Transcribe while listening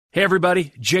Hey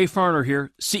everybody, Jay Farner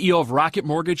here, CEO of Rocket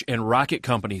Mortgage and Rocket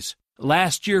Companies.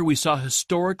 Last year we saw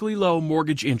historically low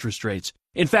mortgage interest rates.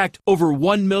 In fact, over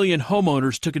 1 million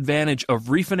homeowners took advantage of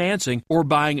refinancing or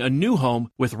buying a new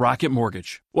home with Rocket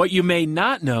Mortgage. What you may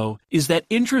not know is that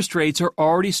interest rates are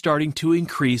already starting to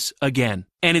increase again,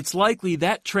 and it's likely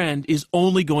that trend is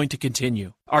only going to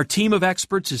continue. Our team of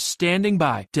experts is standing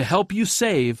by to help you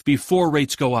save before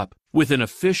rates go up. With an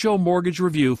official mortgage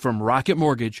review from Rocket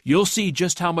Mortgage, you'll see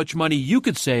just how much money you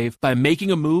could save by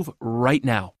making a move right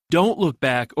now. Don't look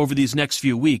back over these next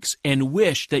few weeks and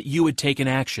wish that you had taken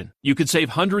action. You could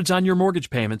save hundreds on your mortgage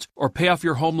payments or pay off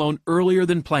your home loan earlier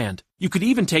than planned. You could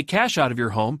even take cash out of your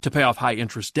home to pay off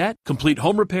high-interest debt, complete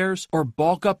home repairs, or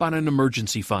bulk up on an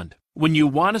emergency fund. When you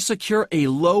want to secure a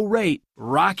low rate,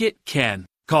 Rocket can.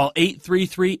 Call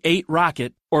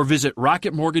 833-8ROCKET or visit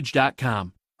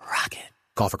rocketmortgage.com. Rocket.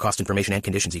 Call for cost information and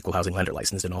conditions. Equal housing lender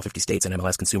licensed in all 50 states and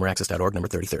MLSConsumerAccess.org number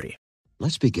 3030.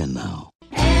 Let's begin now.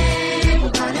 Hey, we're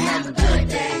gonna have a good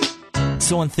day.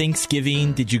 So on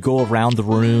Thanksgiving, did you go around the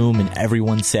room and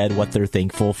everyone said what they're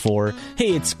thankful for? Hey,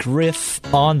 it's Griff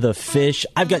on the Fish.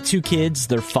 I've got 2 kids.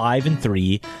 They're 5 and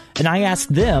 3. And I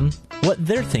asked them what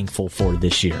they're thankful for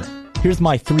this year. Here's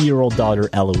my 3-year-old daughter,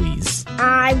 Eloise.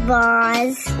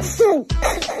 Eyeballs.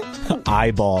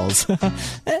 Eyeballs.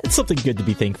 It's something good to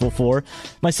be thankful for.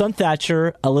 My son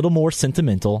Thatcher, a little more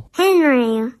sentimental.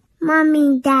 Henry,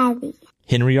 Mommy, Daddy.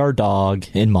 Henry, our dog,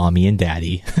 and Mommy and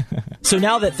Daddy. So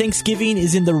now that Thanksgiving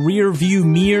is in the rear view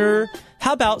mirror,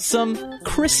 how about some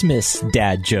Christmas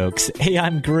dad jokes? Hey,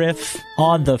 I'm Griff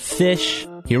on the Fish.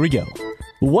 Here we go.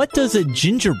 What does a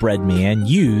gingerbread man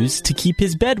use to keep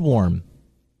his bed warm?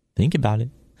 Think about it.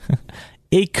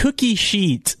 A cookie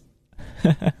sheet.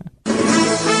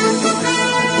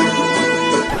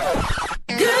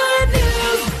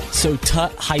 So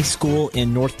Tut High School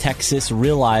in North Texas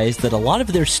realized that a lot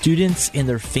of their students and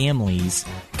their families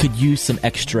could use some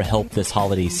extra help this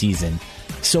holiday season.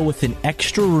 So with an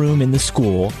extra room in the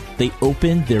school, they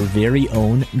opened their very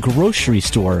own grocery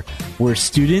store where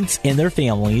students and their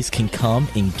families can come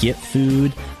and get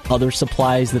food, other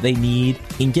supplies that they need.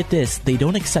 And get this, they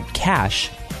don't accept cash.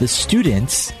 The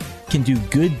students can do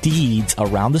good deeds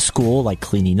around the school, like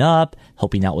cleaning up,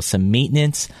 helping out with some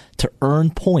maintenance, to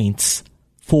earn points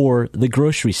for the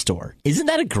grocery store. Isn't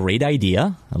that a great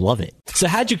idea? I love it. So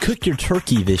how'd you cook your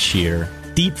turkey this year?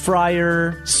 Deep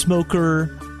fryer,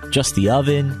 smoker, just the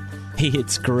oven? Hey,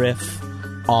 it's Griff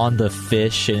on the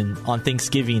Fish. And on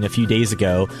Thanksgiving a few days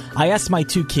ago, I asked my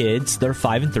 2 kids, they're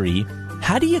 5 and 3,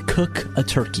 how do you cook a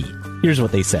turkey? Here's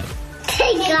what they said.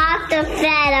 Take off the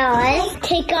feathers.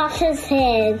 Take off his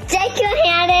head. Stick your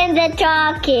hand in the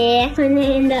turkey. Put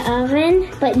it in the oven,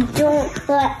 but don't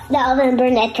let the oven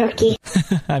burn that turkey.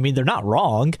 I mean, they're not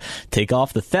wrong. Take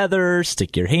off the feathers,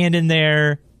 stick your hand in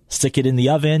there, stick it in the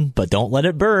oven, but don't let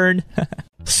it burn.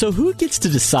 So who gets to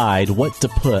decide what to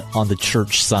put on the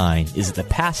church sign? Is it the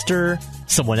pastor?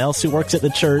 Someone else who works at the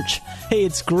church? Hey,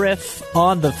 it's Griff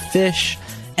on the Fish.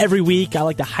 Every week, I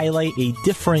like to highlight a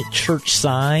different church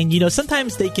sign. You know,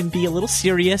 sometimes they can be a little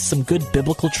serious, some good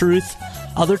biblical truth.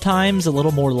 Other times, a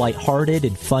little more lighthearted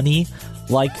and funny,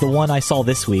 like the one I saw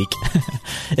this week.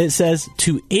 It says,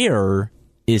 to err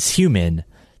is human,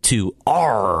 to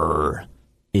R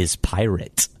is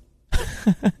pirate.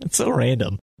 It's so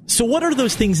random. So what are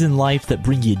those things in life that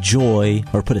bring you joy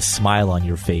or put a smile on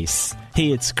your face?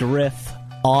 Hey, it's Griff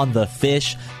on the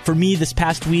Fish. For me, this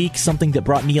past week, something that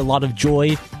brought me a lot of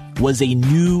joy was a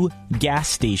new gas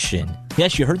station.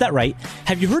 Yes, you heard that right.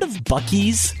 Have you heard of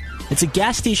Buc-ee's? It's a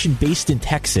gas station based in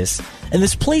Texas, and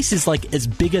this place is like as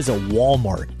big as a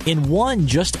Walmart. And one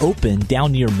just opened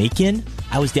down near Macon.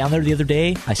 I was down there the other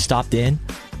day. I stopped in.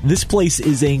 This place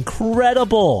is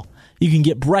incredible. You can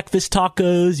get breakfast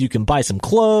tacos, you can buy some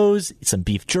clothes, some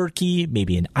beef jerky,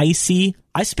 maybe an icy.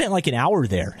 I spent like an hour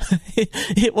there.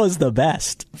 It was the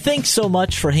best. Thanks so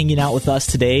much for hanging out with us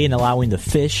today and allowing the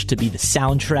fish to be the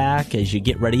soundtrack as you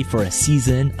get ready for a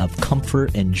season of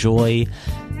comfort and joy.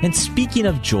 And speaking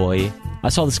of joy, I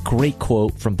saw this great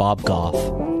quote from Bob Goff.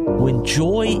 When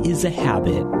joy is a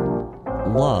habit,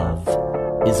 love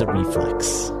is a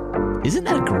reflex. Isn't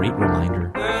that a great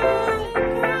reminder?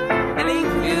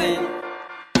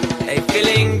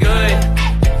 Feeling good,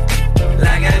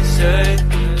 like I should.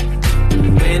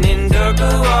 When in dark,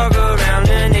 walk